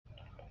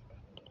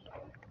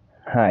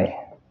Hi,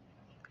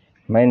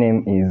 my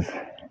name is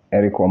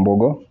Eric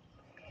Wambogo,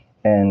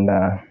 and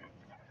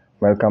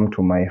welcome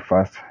to my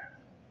first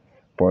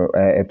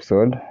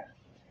episode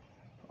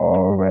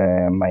of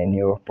my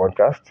new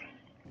podcast.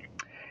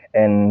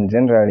 And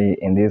generally,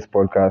 in this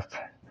podcast,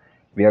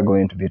 we are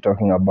going to be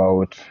talking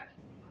about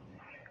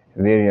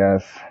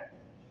various,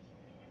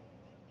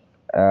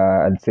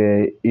 I'd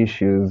say,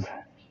 issues,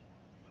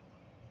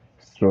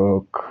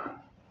 stroke,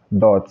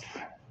 thoughts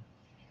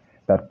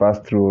that pass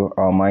through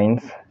our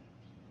minds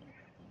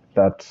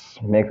that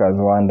make us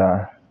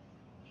wonder,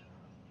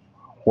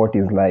 what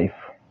is life?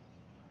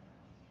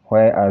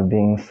 Why are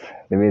things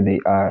the way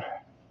they are?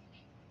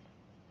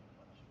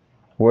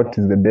 What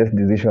is the best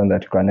decision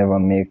that you can ever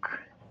make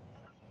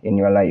in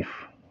your life?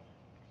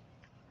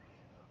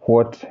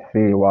 What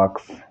really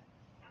works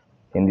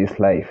in this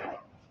life?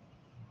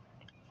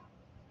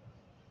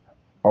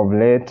 Of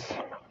late,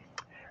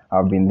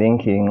 I've been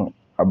thinking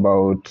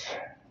about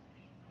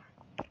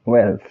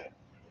wealth,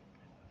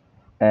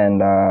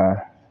 and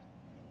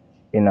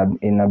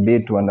in a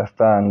bit to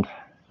understand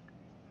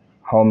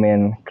how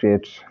men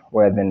create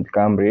wealth and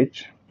become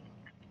rich,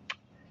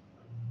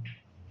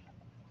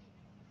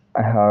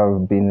 I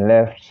have been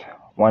left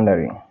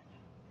wondering,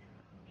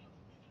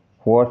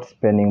 what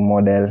spending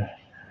model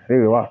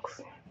really works?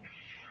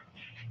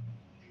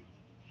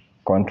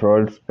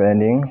 Controlled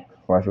spending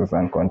versus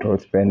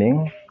uncontrolled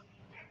spending,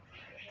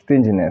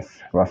 stinginess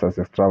versus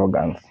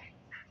extravagance.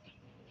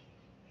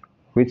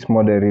 Which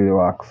model really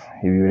works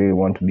if you really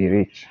want to be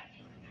rich?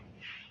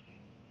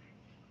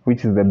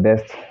 Which is the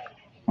best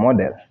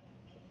model?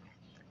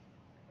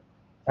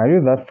 Are you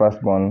that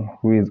firstborn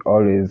who is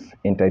always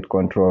in tight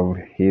control of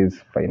his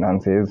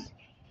finances,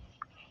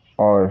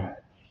 or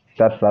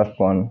that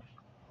firstborn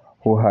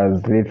who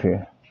has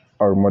little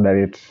or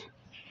moderate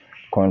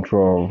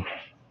control of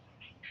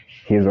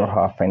his or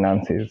her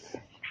finances?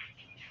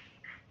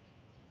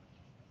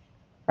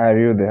 Are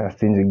you the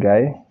stingy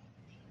guy?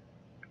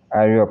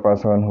 Are you a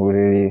person who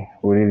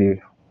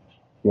really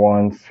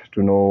wants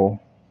to know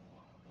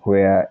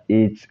where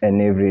each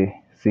and every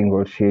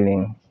single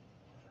shilling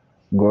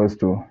goes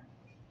to?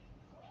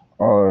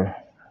 Or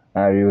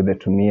are you the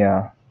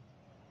tumia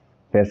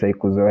pesa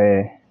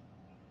ikuzoe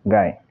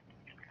guy?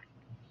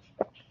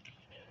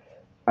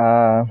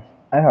 I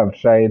have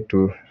tried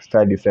to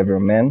study several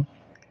men,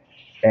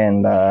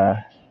 and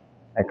I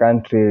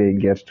can't really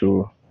get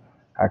to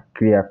a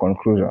clear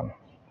conclusion.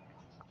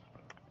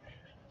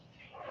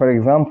 For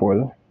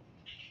example,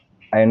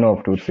 I know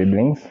of two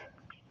siblings.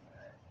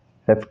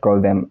 Let's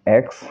call them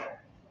X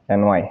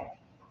and Y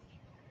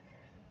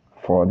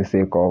for the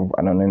sake of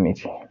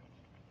anonymity.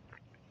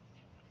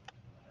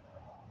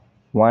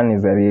 One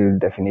is a real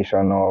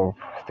definition of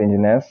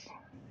stinginess,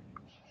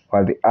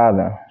 while the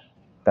other,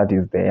 that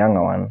is the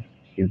younger one,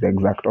 is the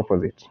exact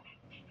opposite.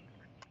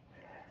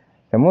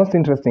 The most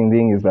interesting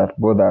thing is that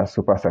both are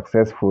super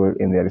successful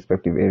in their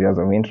respective areas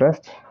of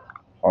interest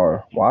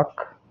or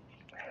work,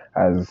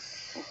 as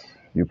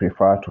you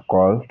prefer to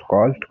call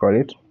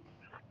it.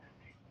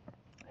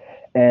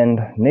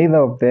 And neither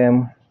of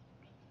them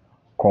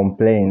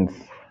complains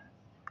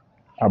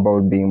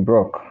about being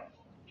broke.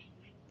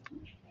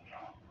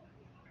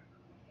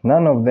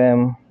 None of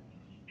them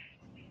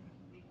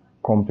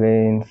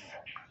complains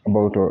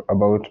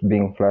about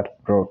being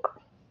flat broke.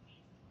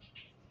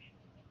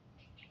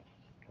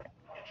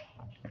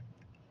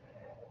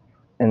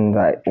 And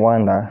I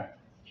wonder,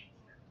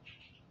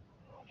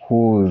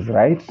 who's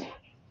right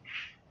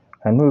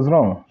and who's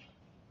wrong?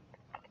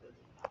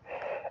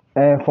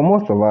 For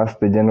most of us,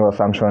 the general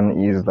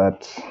assumption is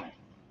that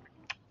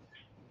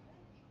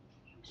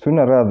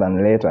sooner rather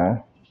than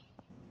later,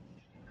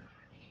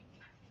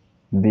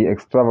 the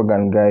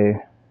extravagant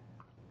guy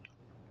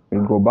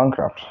will go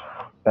bankrupt.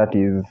 That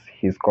is,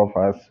 his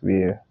coffers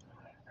will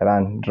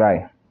run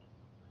dry.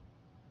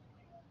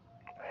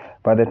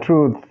 But the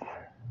truth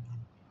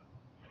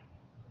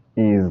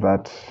is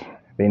that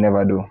they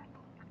never do.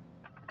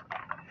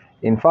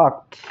 In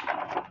fact,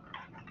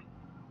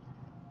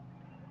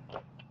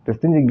 the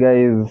stingy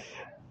guy's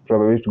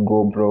probability to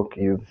go broke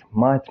is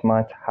much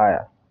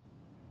higher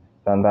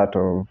than that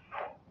of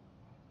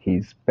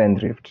his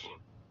spendthrift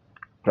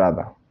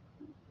brother.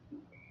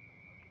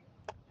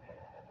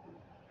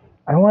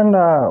 I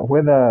wonder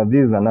whether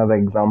this is another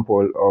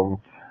example of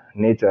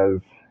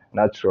nature's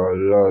natural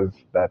laws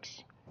that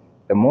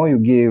the more you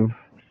give,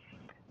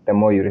 the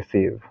more you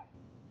receive.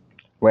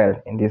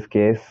 Well, in this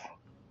case,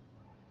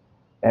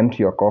 empty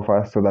your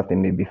coffers so that they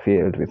may be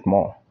filled with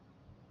more.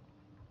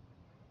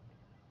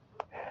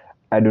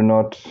 I do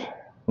not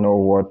know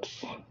what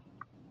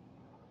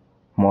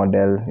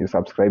model you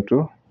subscribe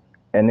to,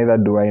 and neither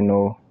do I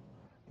know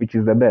which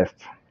is the best.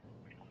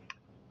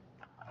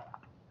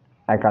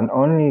 I can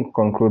only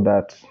conclude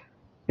that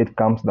it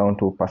comes down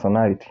to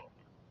personality,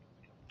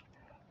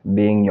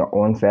 being your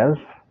own self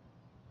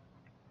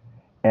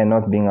and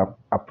not being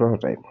a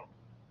prototype.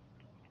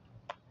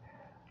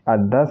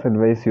 I'd thus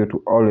advise you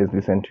to always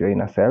listen to your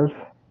inner self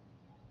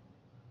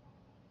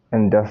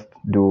and just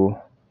do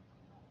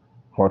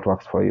what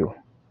works for you.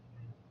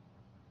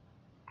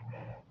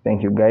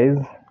 Thank you guys,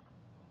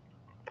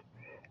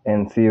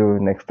 and see you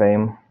next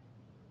time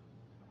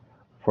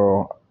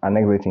for an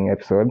exciting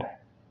episode.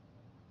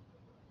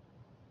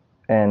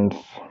 And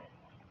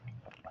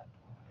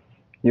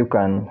you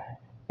can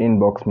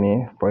inbox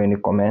me for any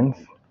comments,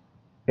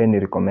 any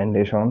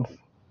recommendations,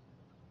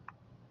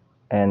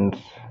 and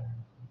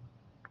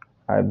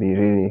I'll be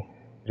really,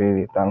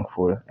 really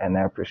thankful, and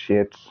I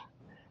appreciate,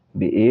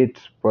 be it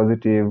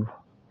positive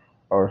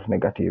or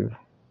negative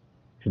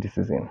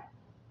criticism.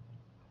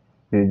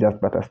 This is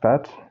just but a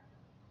start,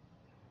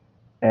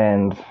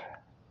 and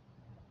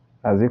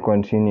as we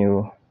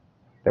continue,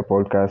 the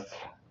podcast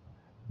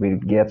will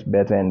get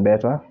better and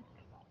better,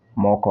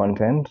 more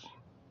content,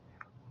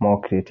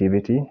 more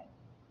creativity,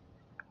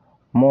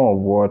 more of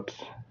what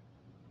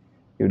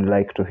you'd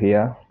like to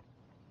hear,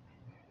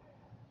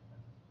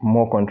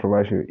 more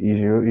controversial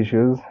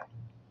issues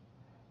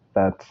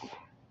that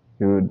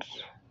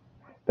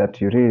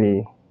you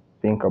really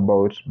think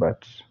about,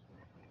 but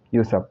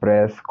you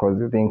suppress because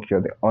you think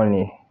you're the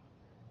only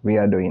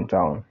weirdo in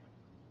town.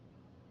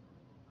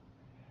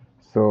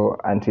 So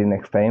until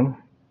next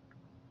time,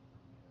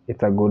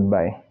 it's a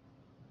goodbye.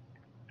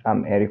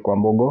 I'm Eric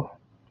Wambogo.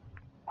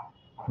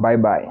 Bye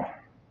bye.